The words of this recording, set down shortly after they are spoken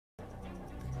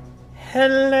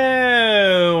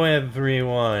Hello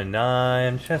everyone,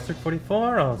 I'm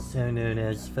Chester44, also known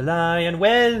as Fly, and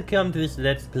welcome to this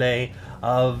Let's Play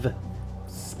of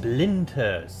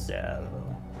Splinter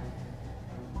Cell.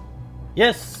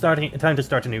 Yes, time to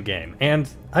start a new game. And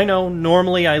I know,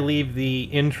 normally I leave the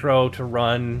intro to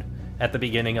run at the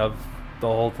beginning of the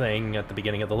whole thing, at the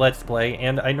beginning of the Let's Play,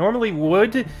 and I normally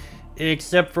would,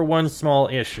 except for one small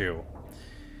issue.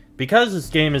 Because this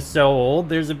game is so old,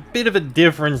 there's a bit of a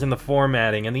difference in the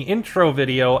formatting, and the intro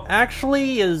video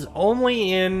actually is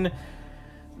only in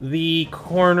the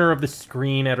corner of the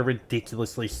screen at a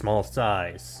ridiculously small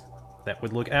size. That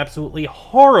would look absolutely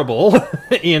horrible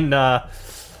in the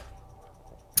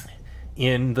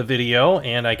video,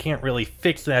 and I can't really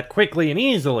fix that quickly and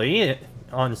easily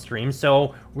on stream,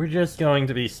 so we're just going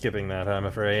to be skipping that, I'm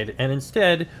afraid, and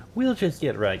instead, we'll just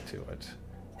get right to it.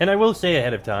 And I will say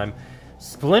ahead of time,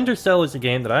 Splinter Cell is a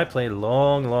game that I played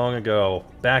long ago,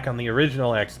 back on the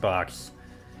original Xbox.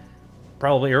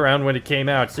 Probably around when it came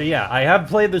out, so yeah, I have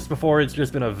played this before, it's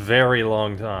just been a very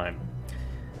long time.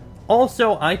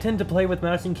 Also, I tend to play with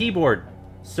mouse and keyboard,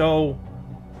 so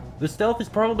the stealth is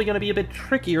probably going to be a bit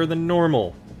trickier than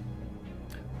normal.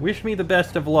 Wish me the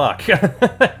best of luck.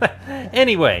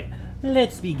 Anyway,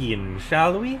 let's begin,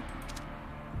 shall we?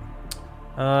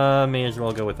 May as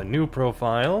well go with a new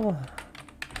profile.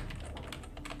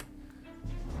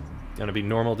 Gonna be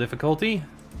normal difficulty.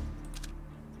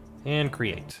 And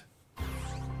create.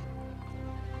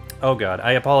 Oh god,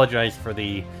 I apologize for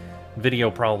the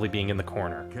video probably being in the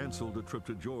corner. Canceled a trip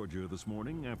to Georgia this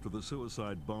morning after the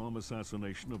suicide bomb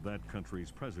assassination of that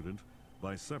country's president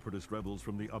by separatist rebels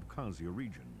from the Abkhazia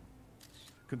region.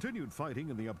 Continued fighting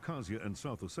in the Abkhazia and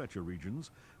South Ossetia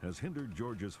regions has hindered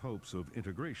Georgia's hopes of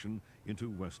integration into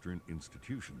Western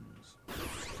institutions.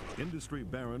 Industry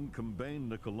baron Kombain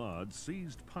Nikolad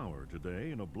seized power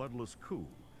today in a bloodless coup,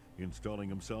 installing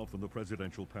himself in the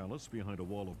presidential palace behind a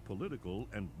wall of political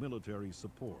and military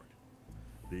support.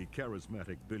 The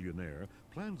charismatic billionaire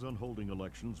plans on holding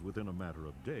elections within a matter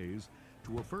of days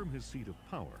to affirm his seat of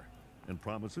power, and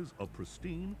promises a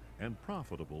pristine and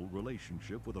profitable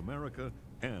relationship with America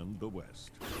and the West.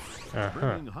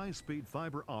 Bringing high-speed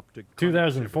fiber optic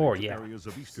 2004, yeah. areas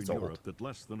of Eastern Europe that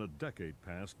less than a decade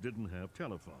past didn't have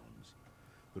telephones.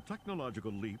 The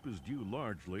technological leap is due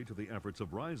largely to the efforts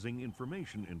of rising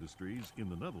information industries in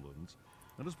the Netherlands,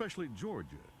 and especially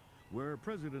Georgia, where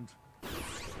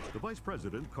the Vice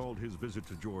President called his visit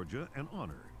to Georgia an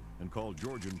honor, and called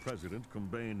Georgian President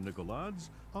Kombain Nikolad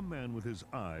a man with his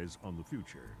eyes on the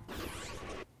future.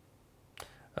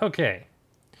 Okay.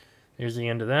 Here's the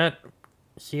end of that.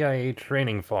 CIA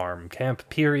Training Farm, Camp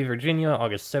Peary, Virginia,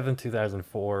 August 7,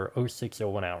 2004,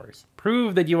 0601 hours.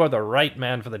 Prove that you are the right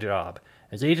man for the job.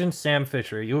 As Agent Sam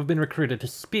Fisher, you have been recruited to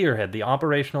spearhead the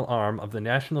operational arm of the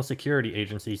National Security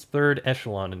Agency's Third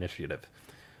Echelon Initiative.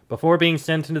 Before being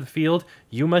sent into the field,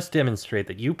 you must demonstrate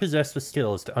that you possess the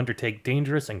skills to undertake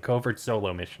dangerous and covert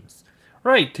solo missions.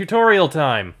 Right, tutorial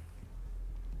time!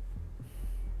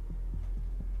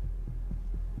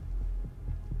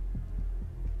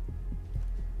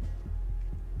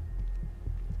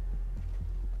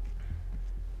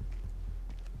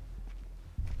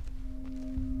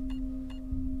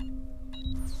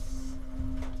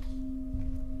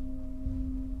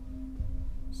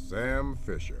 Sam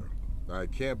Fisher. I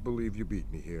can't believe you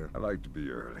beat me here. I like to be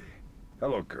early.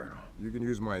 Hello, Colonel. You can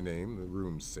use my name. The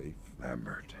room's safe.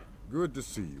 Lambert. Good to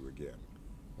see you again.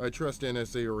 I trust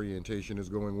NSA orientation is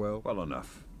going well? Well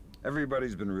enough.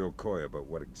 Everybody's been real coy about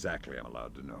what exactly I'm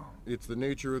allowed to know. It's the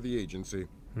nature of the agency.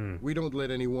 We don't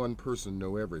let any one person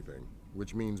know everything,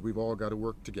 which means we've all got to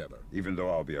work together. Even though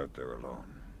I'll be out there alone.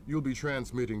 You'll be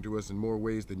transmitting to us in more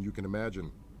ways than you can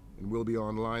imagine, and we'll be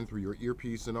online through your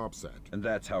earpiece and OPSAT. And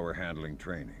that's how we're handling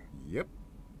training. Yep.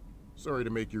 Sorry to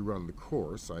make you run the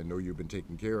course. I know you've been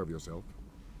taking care of yourself.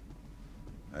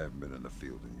 I haven't been in the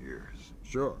field in years.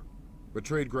 Sure. But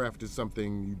tradecraft is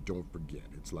something you don't forget.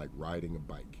 It's like riding a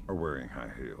bike. Or wearing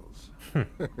high heels.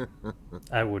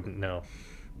 I wouldn't know.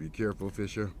 Be careful,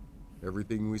 Fisher.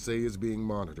 Everything we say is being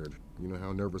monitored. You know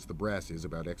how nervous the brass is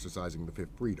about exercising the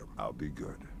Fifth Freedom. I'll be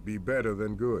good. Be better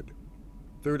than good.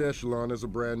 Third Echelon is a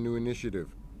brand new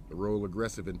initiative. The role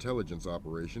aggressive intelligence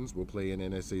operations will play in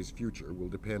NSA's future will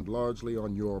depend largely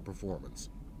on your performance.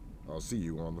 I'll see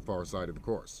you on the far side of the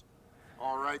course.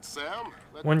 All right, Sam.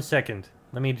 1 second.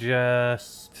 Let me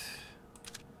just...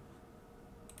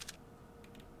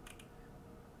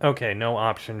 Okay, no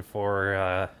option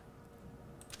for,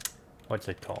 what's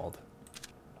it called?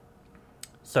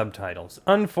 Subtitles.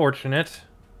 Unfortunate.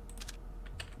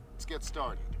 Let's get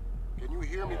started. Can you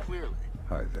hear me clearly?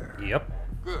 Hi there. Yep.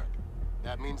 Good.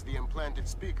 That means the implanted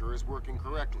speaker is working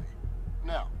correctly.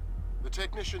 Now, the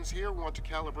technicians here want to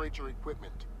calibrate your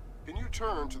equipment. Can you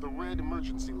turn to the red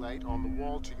emergency light on the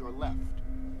wall to your left?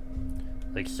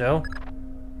 Like so?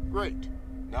 Great.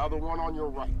 Now the one on your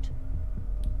right.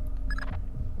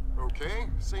 Okay,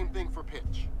 same thing for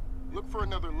pitch. Look for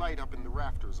another light up in the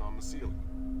rafters on the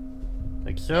ceiling.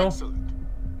 Like so? Excellent.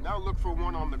 Now look for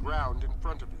one on the ground in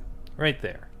front of you. Right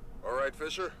there. All right,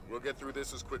 Fisher. We'll get through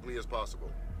this as quickly as possible.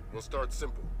 We'll start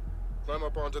simple. Climb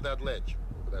up onto that ledge,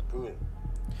 over that pool.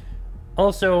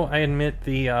 Also, I admit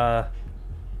the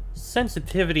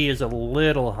sensitivity is a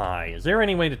little high. Is there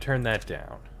any way to turn that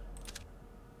down?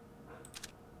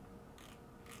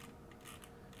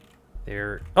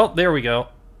 There. Oh, there we go.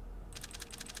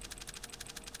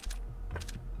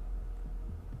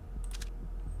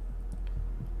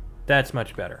 That's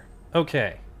much better.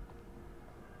 Okay.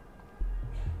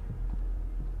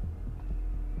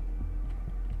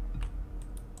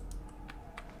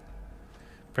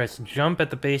 Press jump at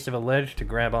the base of a ledge to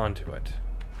grab onto it.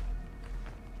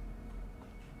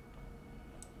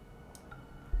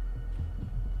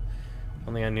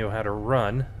 Only I knew how to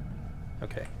run.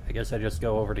 Okay, I guess I just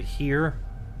go over to here.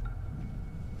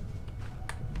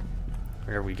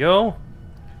 There we go.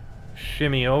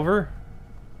 Shimmy over.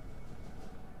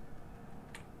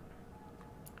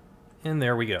 And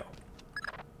there we go.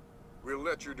 We'll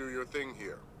let you do your thing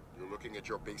here. You're looking at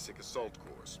your basic assault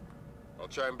course. I'll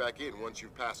chime back in once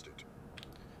you've passed it.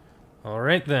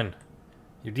 Alright then.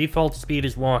 Your default speed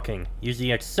is walking. Use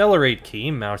the accelerate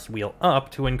key, mouse wheel up,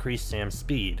 to increase Sam's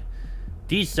speed.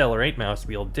 Decelerate, mouse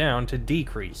wheel down, to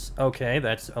decrease. Okay,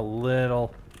 that's a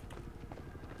little...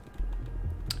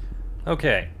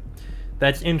 Okay.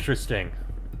 That's interesting.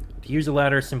 To use a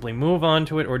ladder, simply move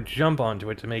onto it or jump onto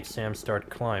it to make Sam start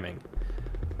climbing.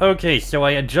 Okay, so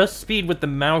I adjust speed with the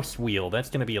mouse wheel.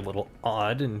 That's gonna be a little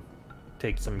odd and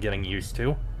take some getting used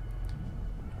to.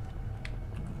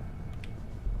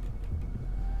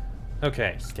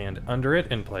 Okay, stand under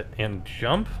it and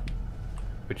jump,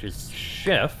 which is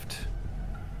shift.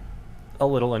 A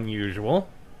little unusual,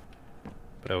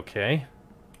 but okay.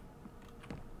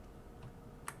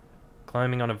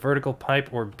 Climbing on a vertical pipe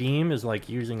or beam is like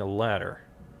using a ladder.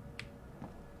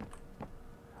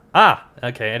 Ah!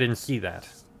 Okay, I didn't see that.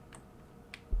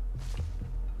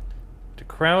 To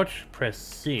crouch, press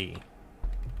C.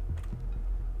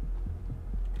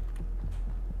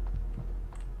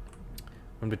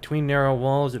 When between narrow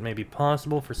walls, it may be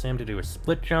possible for Sam to do a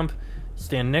split jump.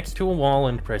 Stand next to a wall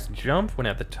and press jump. When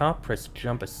at the top, press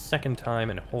jump a second time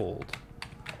and hold.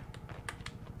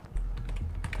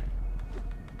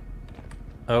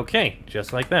 Okay,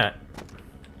 just like that.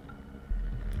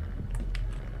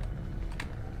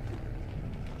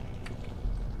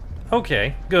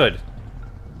 Okay, good.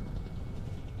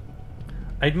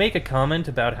 I'd make a comment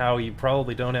about how you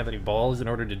probably don't have any balls in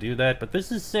order to do that, but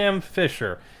this is Sam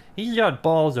Fisher. He's got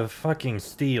balls of fucking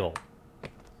steel.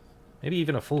 Maybe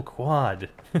even a full quad.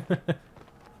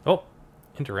 Oh,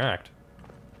 interact.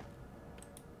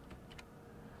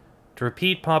 To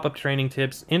repeat pop-up training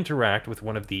tips, interact with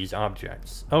one of these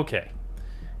objects. Okay.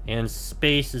 And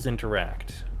space is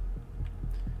interact.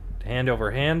 To hand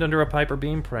over hand under a pipe or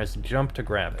beam, press jump to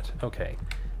grab it. Okay.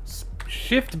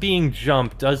 Shift being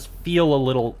jump does feel a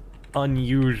little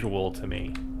unusual to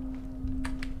me.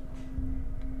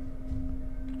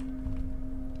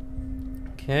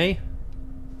 Okay.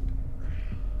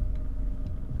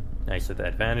 Nice that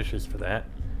that vanishes for that.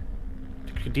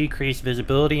 To decrease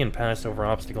visibility and pass over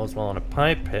obstacles while on a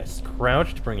pipe, press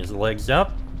crouch to bring his legs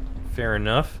up. Fair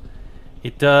enough.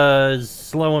 It does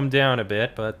slow him down a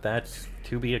bit, but that's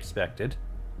to be expected.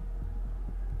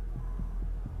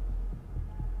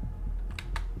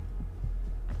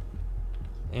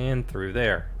 And through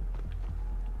there.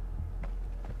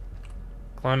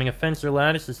 Climbing a fence or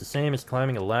lattice is the same as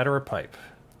climbing a ladder or pipe.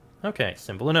 Okay,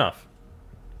 simple enough.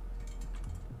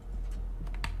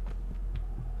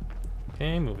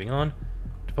 Okay, moving on.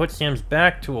 To put Sam's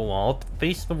back to a wall,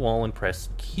 face the wall and press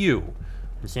Q.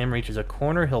 When Sam reaches a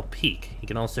corner, he'll peek. He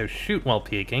can also shoot while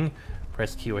peeking.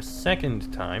 Press Q a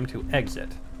second time to exit.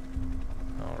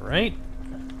 Alright.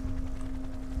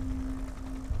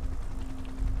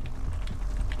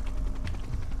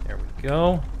 There we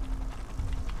go.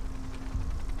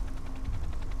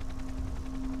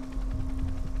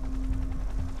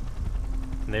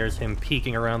 And there's him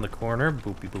peeking around the corner.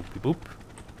 Boopy boopy boop.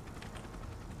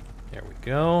 There we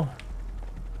go.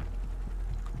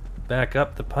 Back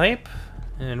up the pipe.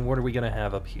 And what are we going to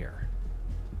have up here?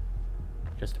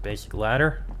 Just a basic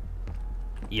ladder?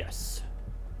 Yes.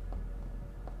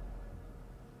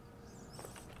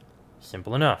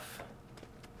 Simple enough.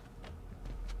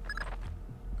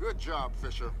 Good job,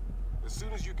 Fisher. As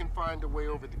soon as you can find a way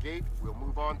over the gate, we'll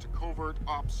move on to covert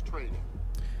ops training.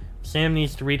 Sam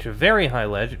needs to reach a very high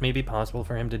ledge. It may be possible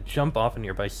for him to jump off a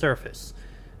nearby surface.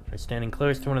 Try standing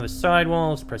close to one of the side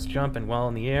walls, press jump, and while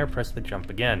in the air, press the jump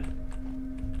again.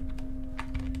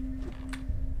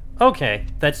 Okay,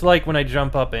 that's like when I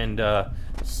jump up and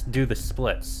do the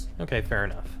splits. Okay, fair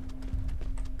enough.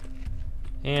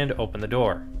 And open the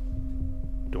door.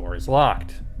 Door is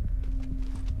locked.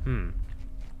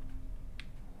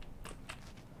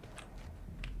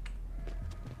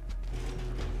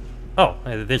 Oh,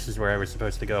 this is where I was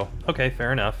supposed to go. Okay,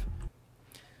 fair enough.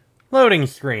 Loading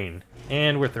screen.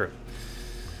 And we're through.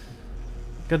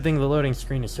 Good thing the loading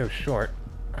screen is so short.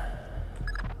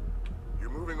 You're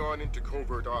moving on into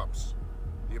covert ops.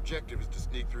 The objective is to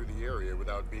sneak through the area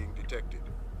without being detected.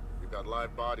 We've got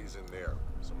live bodies in there.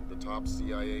 Some of the top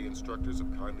CIA instructors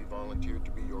have kindly volunteered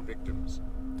to be your victims.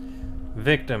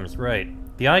 Victims, right.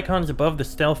 The icons above the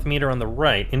stealth meter on the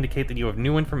right indicate that you have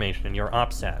new information in your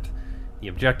OPSAT. The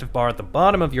objective bar at the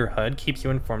bottom of your HUD keeps you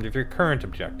informed of your current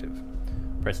objective.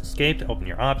 Press Escape to open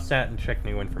your OPSAT and check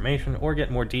new information or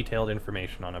get more detailed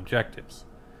information on objectives.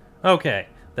 Okay,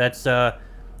 that's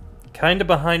kind of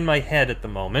behind my head at the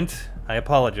moment. I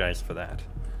apologize for that.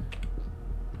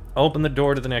 Open the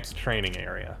door to the next training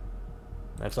area.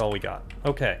 That's all we got.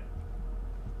 Okay.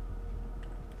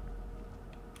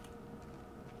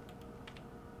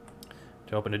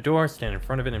 To open a door, stand in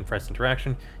front of it and press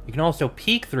interaction. You can also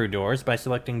peek through doors by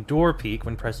selecting door peek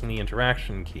when pressing the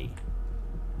interaction key.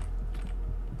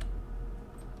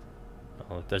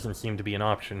 Well, it doesn't seem to be an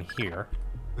option here.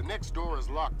 The next door is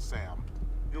locked, Sam.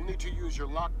 You'll need to use your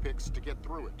lockpicks to get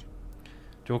through it.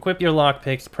 To equip your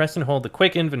lockpicks, press and hold the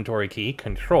quick inventory key,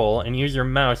 Control, and use your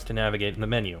mouse to navigate in the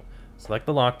menu. Select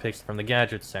the lockpicks from the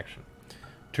gadgets section.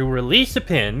 To release a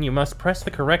pin, you must press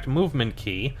the correct movement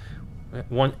key,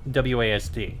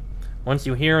 WASD. Once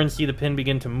you hear and see the pin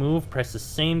begin to move, press the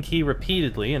same key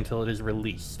repeatedly until it is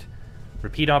released.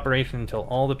 Repeat operation until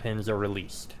all the pins are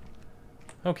released.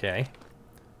 Okay.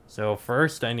 So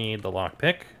first I need the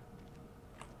lockpick.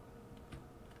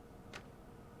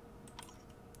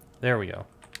 There we go.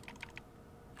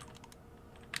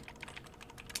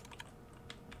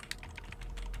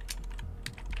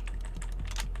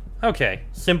 Okay,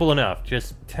 simple enough.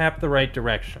 Just tap the right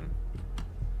direction.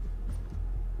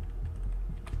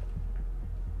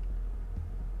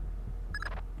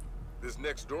 This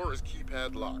next door is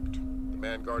keypad locked. The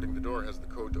man guarding the door has the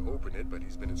code to open it, but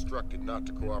he's been instructed not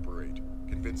to cooperate.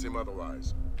 Convince him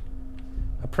otherwise.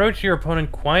 Approach your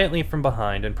opponent quietly from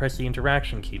behind and press the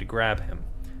interaction key to grab him.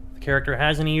 If the character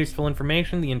has any useful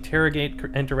information, the interrogate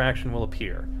interaction will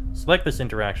appear. Select this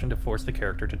interaction to force the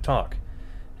character to talk.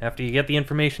 After you get the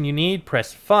information you need,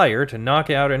 press fire to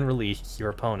knock out and release your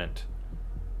opponent.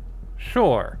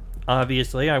 Sure.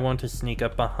 Obviously, I want to sneak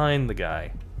up behind the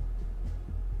guy.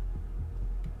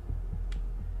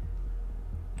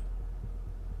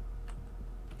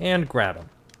 And grab him.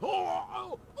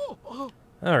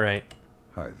 Alright.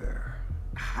 Hi there.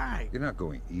 Hi. You're not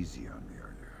going easy on me,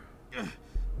 are you?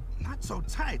 Not so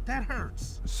tight. That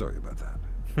hurts. Sorry about that.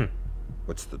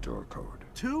 What's the door code?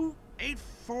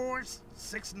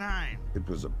 28469. It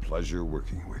was a pleasure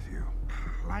working with you.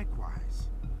 Likewise.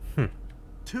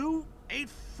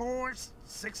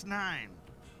 28469.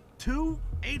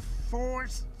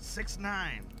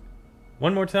 28469.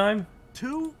 One more time.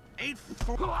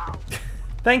 284.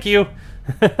 Thank you.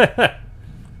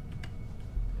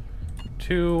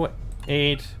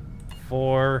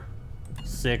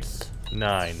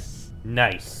 28469.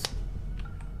 Nice.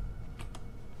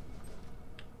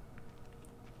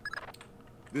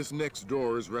 This next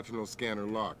door is retinal scanner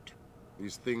locked.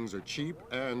 These things are cheap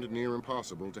and near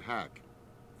impossible to hack.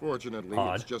 Fortunately,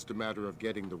 it's just a matter of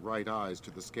getting the right eyes to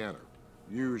the scanner,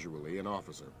 usually an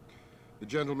officer. The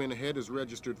gentleman ahead is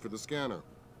registered for the scanner.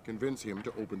 Convince him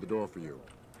to open the door for you.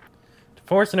 To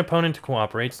force an opponent to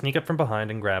cooperate, sneak up from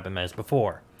behind and grab him as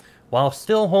before. While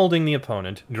still holding the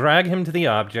opponent, drag him to the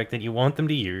object that you want them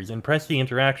to use and press the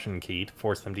interaction key to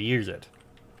force them to use it.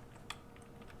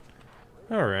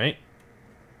 Alright.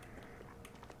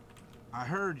 I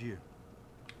heard you.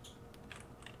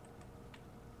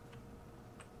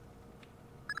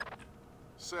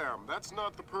 Sam, that's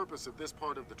not the purpose of this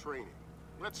part of the training.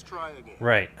 Let's try again.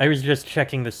 Right. I was just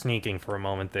checking the sneaking for a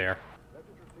moment there.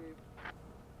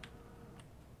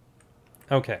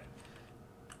 Okay.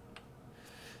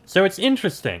 So it's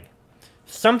interesting.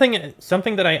 Something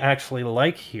that I actually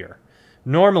like here.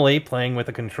 Normally, playing with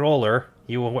a controller,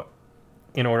 you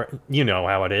know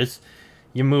how it is.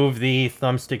 you move the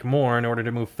thumbstick more in order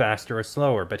to move faster or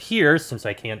slower. But here, since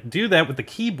I can't do that with the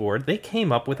keyboard, they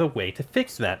came up with a way to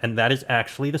fix that, and that is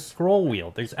actually the scroll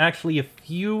wheel. There's actually a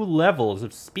few levels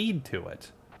of speed to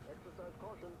it.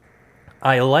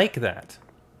 I like that.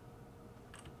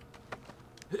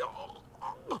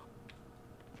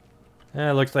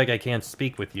 Looks like I can't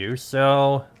speak with you,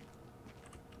 so...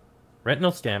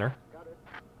 Retinal scanner.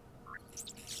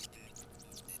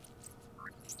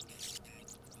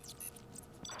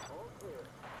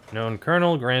 Known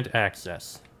kernel, grant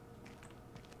access.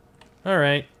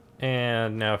 Alright,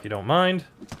 and now if you don't mind...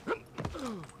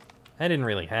 I didn't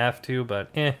really have to, but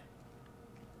eh.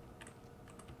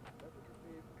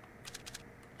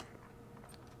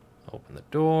 Open the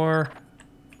door.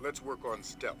 Let's work on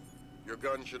stealth. Your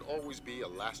gun should always be a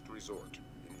last resort.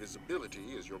 Invisibility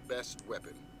is your best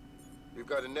weapon. We've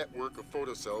got a network of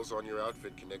photocells on your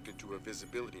outfit connected to a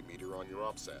visibility meter on your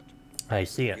offset. I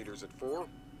see it. Meters at 4,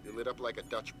 you're lit up like a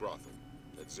Dutch brothel.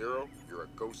 At 0, you're a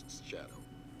ghost's shadow.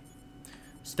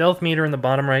 Stealth meter in the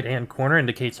bottom right-hand corner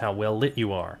indicates how well lit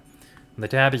you are. When the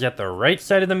tab is at the right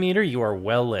side of the meter, you are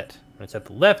well lit. When it's at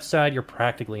the left side, you're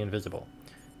practically invisible.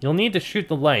 You'll need to shoot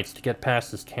the lights to get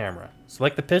past this camera.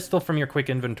 Select the pistol from your quick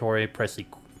inventory, press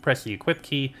the equip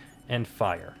key, and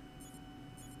fire.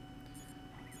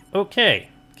 Okay,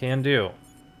 can do.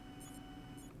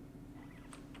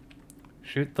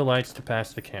 Shoot the lights to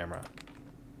pass the camera.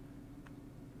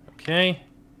 Okay.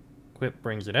 Equip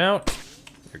brings it out.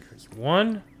 There goes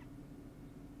 1.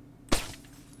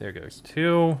 There goes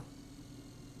 2.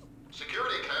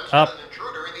 Security comes Up. with an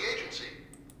intruder in the agency.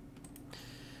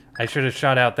 I should have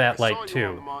shot out that light I saw you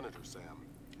on too. the monitor, Sam.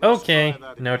 Let's Okay, try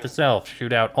that note to again. self.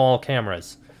 Shoot out all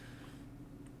cameras.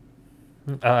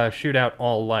 Shoot out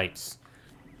all lights.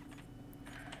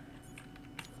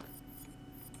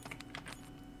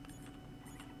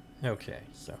 Okay,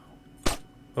 so...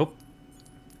 Oh.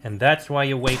 And that's why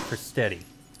you wait for steady.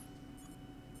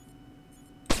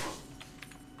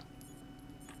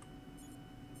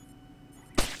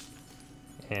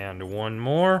 And one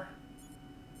more.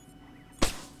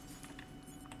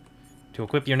 To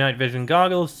equip your night vision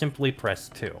goggles, simply press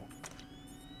 2.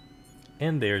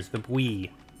 And there's the Wii.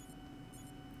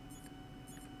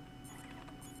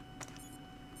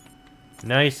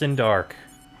 Nice and dark.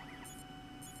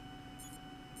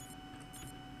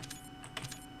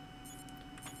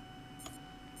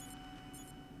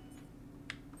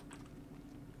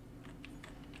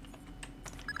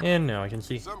 And now I can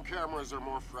see. Some cameras are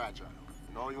more fragile,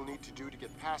 and all you'll need to do to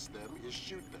get past them is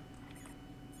shoot them.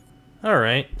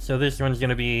 Alright, so this one's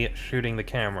gonna be shooting the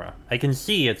camera. I can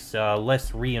see it's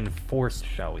less reinforced,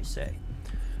 shall we say.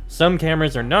 Some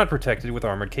cameras are not protected with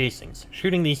armored casings.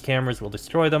 Shooting these cameras will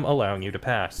destroy them, allowing you to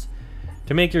pass.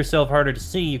 To make yourself harder to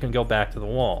see, you can go back to the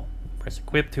wall. Press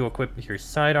equip to equip your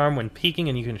sidearm when peeking,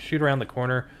 and you can shoot around the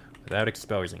corner without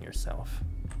exposing yourself.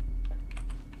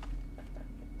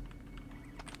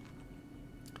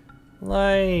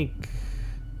 Like...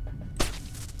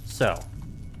 so.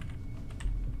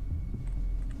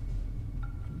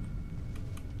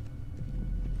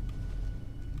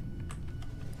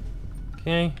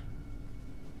 Okay.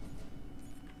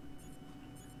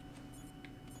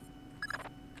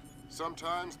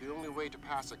 Sometimes the only way to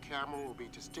pass a camera will be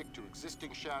to stick to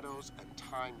existing shadows and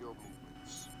time your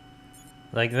movements.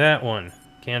 Like that one.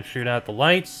 Can't shoot out the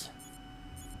lights.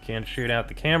 Can't shoot out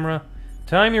the camera.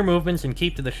 Time your movements and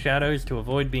keep to the shadows to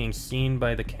avoid being seen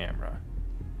by the camera.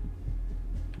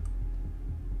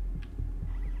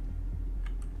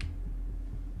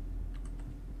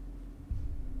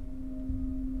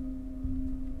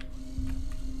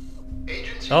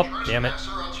 Agency Oh, damn it.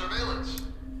 trespasser on surveillance.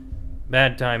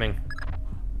 Bad timing.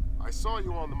 I saw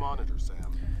you on the monitor, Sam.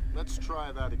 Let's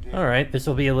try that again. Alright, this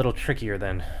will be a little trickier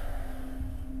then.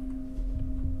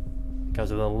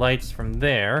 Because of the lights from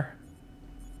there.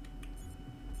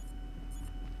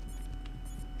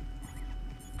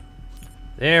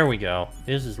 There we go.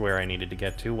 This is where I needed to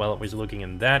get to while it was looking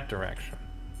in that direction.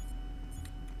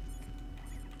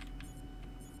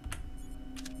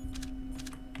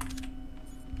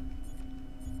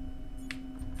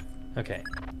 Okay,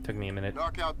 took me a minute.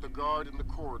 Knock out the guard in the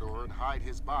corridor and hide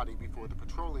his body before the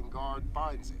patrolling guard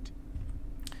finds it.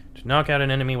 To knock out an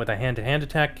enemy with a hand-to-hand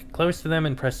attack, get close to them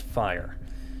and press fire.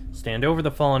 Stand over the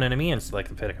fallen enemy and select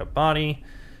the pick-up body.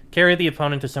 Carry the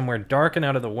opponent to somewhere dark and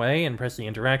out of the way, and press the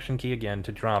interaction key again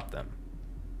to drop them.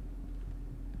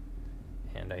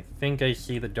 And I think I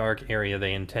see the dark area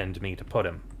they intend me to put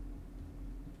him.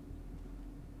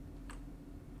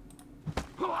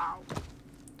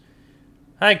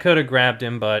 I could have grabbed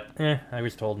him, but I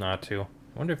was told not to.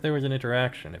 I wonder if there was an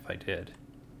interaction if I did.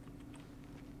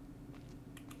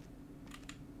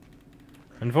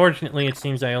 Unfortunately, it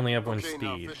seems I only have one Okay,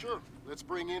 now, speed. Fisher, let's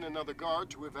bring in another guard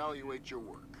to evaluate your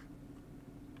work.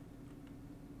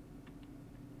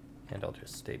 And I'll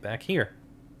just stay back here.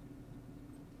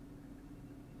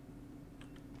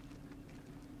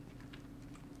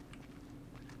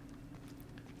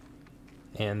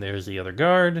 And there's the other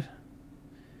guard.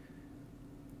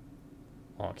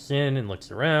 Walks in and looks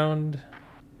around.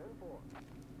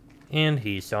 And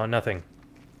he saw nothing.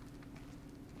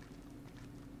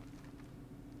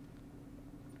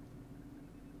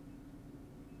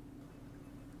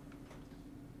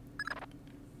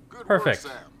 Good Perfect.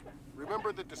 work, Sam.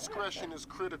 Remember that discretion is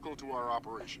critical to our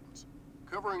operations.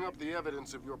 Covering up the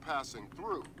evidence of your passing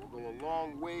through will go a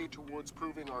long way towards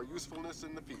proving our usefulness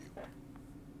in the field.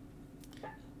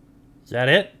 Is that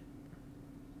it?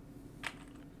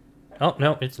 Oh,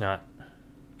 no, it's not.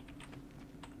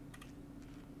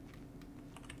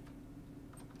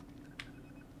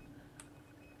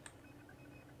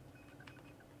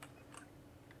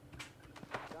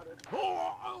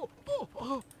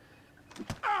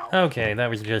 Okay, that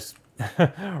was just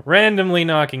randomly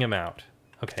knocking him out.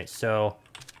 Okay, so...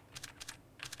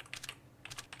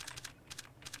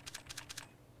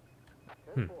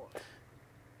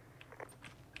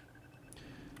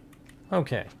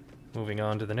 Okay, moving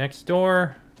on to the next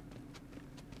door.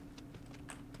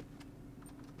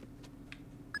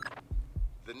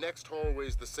 The next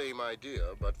hallway's the same idea,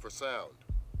 but for sound.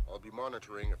 I'll be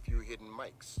monitoring a few hidden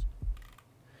mics.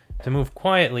 To move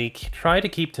quietly, try to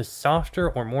keep to softer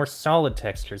or more solid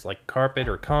textures like carpet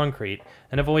or concrete,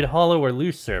 and avoid hollow or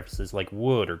loose surfaces like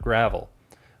wood or gravel.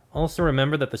 Also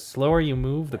remember that the slower you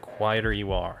move, the quieter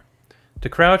you are. To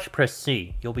crouch, press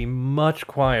C. You'll be much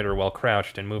quieter while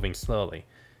crouched and moving slowly.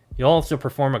 You'll also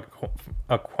perform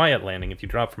a quiet landing if you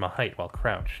drop from a height while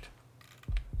crouched.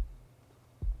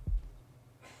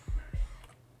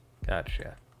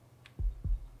 Gotcha.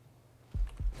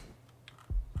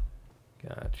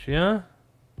 Gotcha.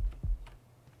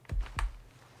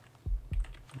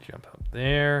 Jump up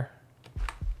there.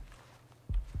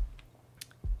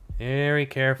 Very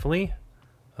carefully.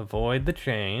 Avoid the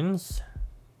chains.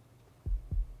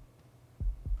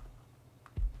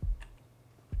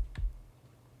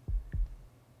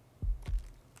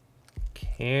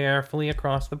 Carefully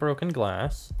across the broken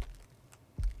glass.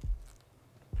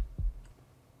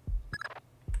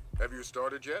 Have you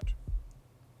started yet?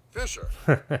 Fisher!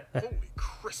 Holy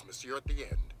Christmas, you're at the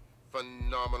end.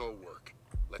 Phenomenal work.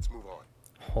 Let's move on.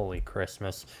 Holy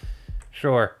Christmas.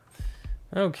 Sure.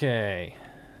 Okay.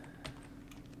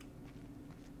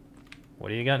 What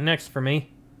do you got next for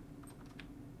me?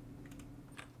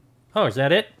 Oh, is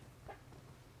that it?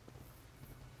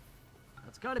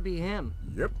 That's gotta be him.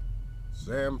 Yep.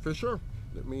 Sam Fisher,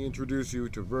 let me introduce you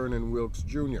to Vernon Wilkes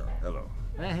Jr. Hello.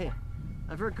 Hey,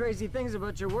 I've heard crazy things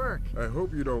about your work. I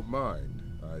hope you don't mind.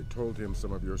 I told him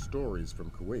some of your stories from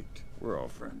Kuwait. We're all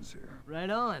friends here. Right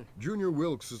on. Junior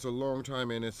Wilkes is a longtime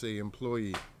NSA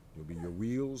employee. He'll be your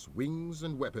wheels, wings,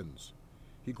 and weapons.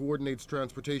 He coordinates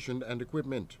transportation and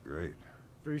equipment. Great.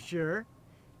 For sure.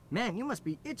 Man, you must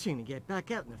be itching to get back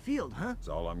out in the field, huh? It's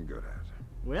all I'm good at.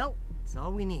 Well, it's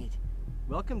all we need.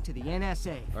 Welcome to the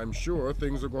NSA. I'm sure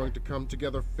things are going to come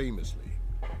together famously.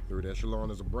 Third Echelon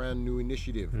is a brand new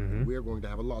initiative, and we're going to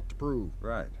have a lot to prove.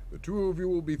 Right. The two of you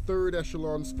will be Third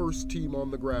Echelon's first team on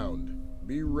the ground.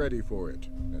 Be ready for it,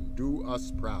 and do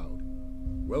us proud.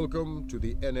 Welcome to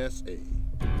the NSA.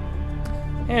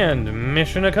 And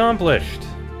mission accomplished.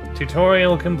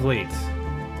 Tutorial complete.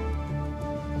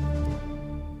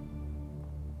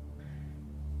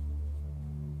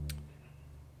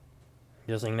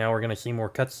 Guessing now we're going to see more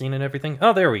cutscene and everything.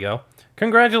 Oh, there we go.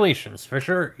 Congratulations,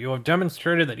 Fisher. You have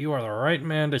demonstrated that you are the right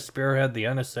man to spearhead the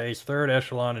NSA's Third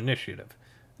Echelon initiative.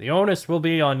 The onus will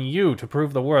be on you to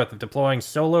prove the worth of deploying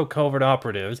solo covert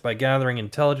operatives by gathering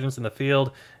intelligence in the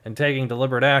field and taking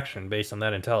deliberate action based on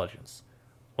that intelligence.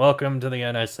 Welcome to the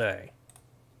NSA.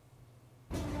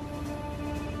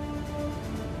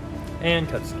 And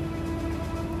cutscene.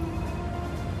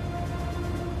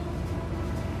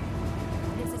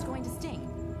 This is going to sting.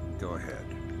 Go ahead.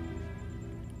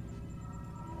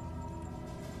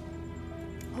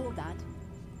 Hold that.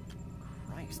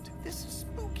 Christ, this is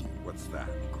spooky. What's that?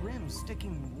 Grim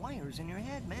sticking wires in your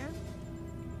head, man.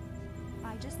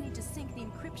 I just need to sync the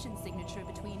encryption signature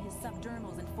between his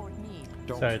subdermals and Fort Meade.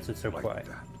 Don't Sorry, it's so like quiet.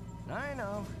 that. I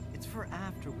know. It's for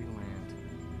after we land.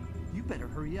 You better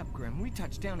hurry up, Grim. We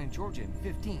touch down in Georgia in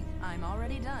 15. I'm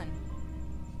already done.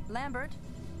 Lambert?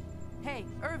 Hey,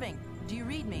 Irving, do you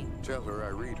read me? Tell her I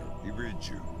read her. He reads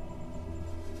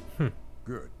you.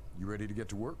 Good. You ready to get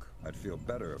to work? I'd feel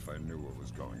better if I knew what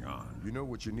was going on. You know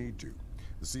what you need to.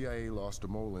 The CIA lost a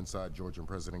mole inside Georgian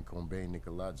President Combine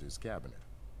Nicoladzi's cabinet.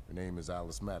 Her name is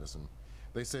Alice Madison.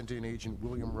 They sent in Agent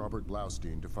William Robert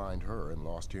Blaustein to find her and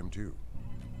lost him too.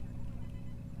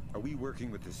 Are we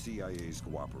working with the CIA's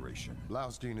cooperation?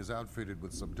 Blaustein is outfitted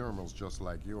with subdermals just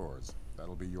like yours.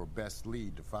 That'll be your best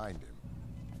lead to find him.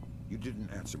 You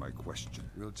didn't answer my question.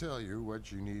 We'll tell you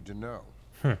what you need to know.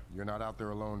 You're not out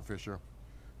there alone, Fisher.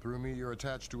 Through me, you're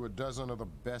attached to a dozen of the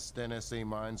best NSA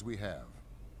minds we have.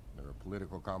 There are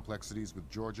political complexities with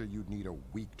Georgia you'd need a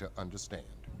week to understand.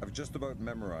 I've just about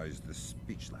memorized the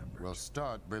speech, Lambert. Well,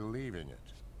 start believing it.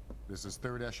 This is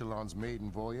Third Echelon's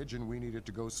maiden voyage, and we need it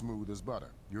to go smooth as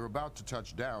butter. You're about to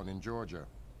touch down in Georgia.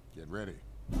 Get ready.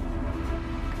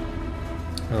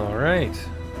 All right.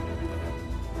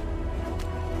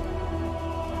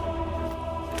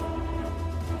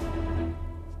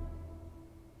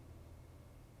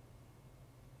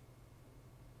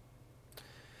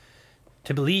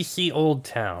 Tbilisi Old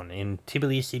Town in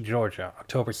Tbilisi, Georgia,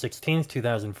 October 16th,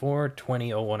 2004,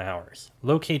 20:01 hours.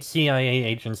 Locate CIA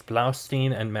agents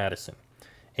Blaustein and Madison.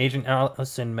 Agent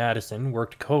Allison Madison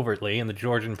worked covertly in the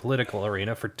Georgian political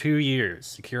arena for 2 years,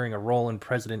 securing a role in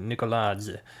President Nicolad's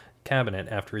cabinet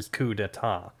after his coup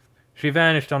d'etat. She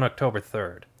vanished on October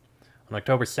 3rd. On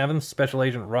October 7th, Special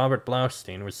Agent Robert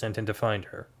Blaustein was sent in to find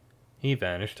her. He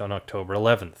vanished on October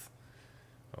 11th.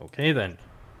 Okay then.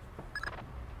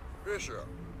 Fisher,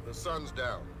 the sun's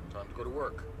down. Time to go to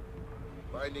work.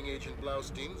 Finding Agent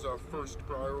Blaustein's our first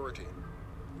priority.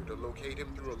 You're to locate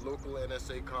him through a local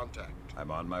NSA contact.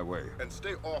 I'm on my way. And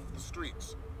stay off the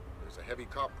streets. There's a heavy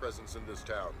cop presence in this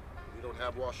town. We don't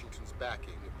have Washington's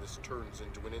backing if this turns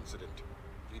into an incident.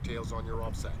 Details on your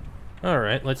OPSAT.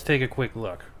 Alright, let's take a quick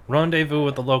look. Rendezvous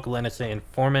with the local NSA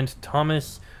informant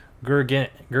Thomas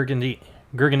Gurganides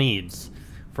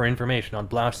for information on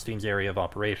Blaustein's area of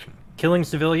operation. Killing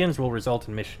civilians will result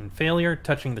in mission failure.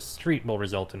 Touching the street will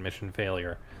result in mission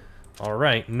failure.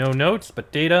 Alright, no notes,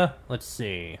 but data. Let's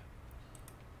see.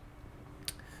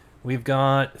 We've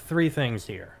got 3 things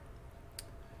here.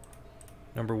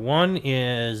 Number 1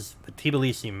 is the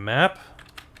Tbilisi map.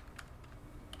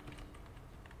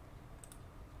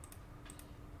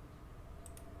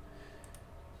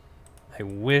 I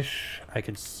wish I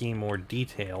could see more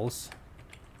details.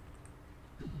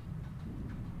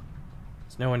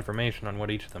 There's no information on what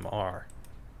each of them are.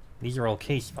 These are all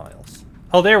case files.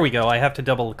 Oh, there we go. I have to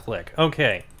double click.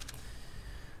 Okay.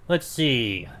 Let's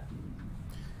see.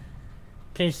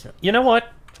 Okay, so, you know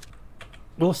what?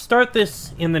 We'll start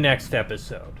this in the next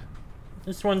episode.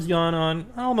 This one's gone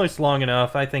on almost long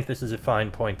enough. I think this is a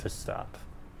fine point to stop.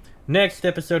 Next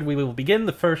episode, we will begin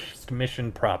the first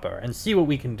mission proper and see what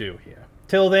we can do here.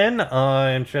 Till then,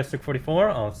 I'm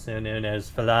Chester44, also known as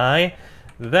Fly.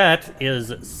 That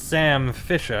is Sam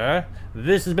Fisher.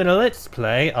 This has been a Let's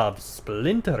Play of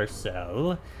Splinter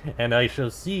Cell, and I shall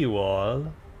see you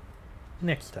all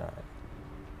next time.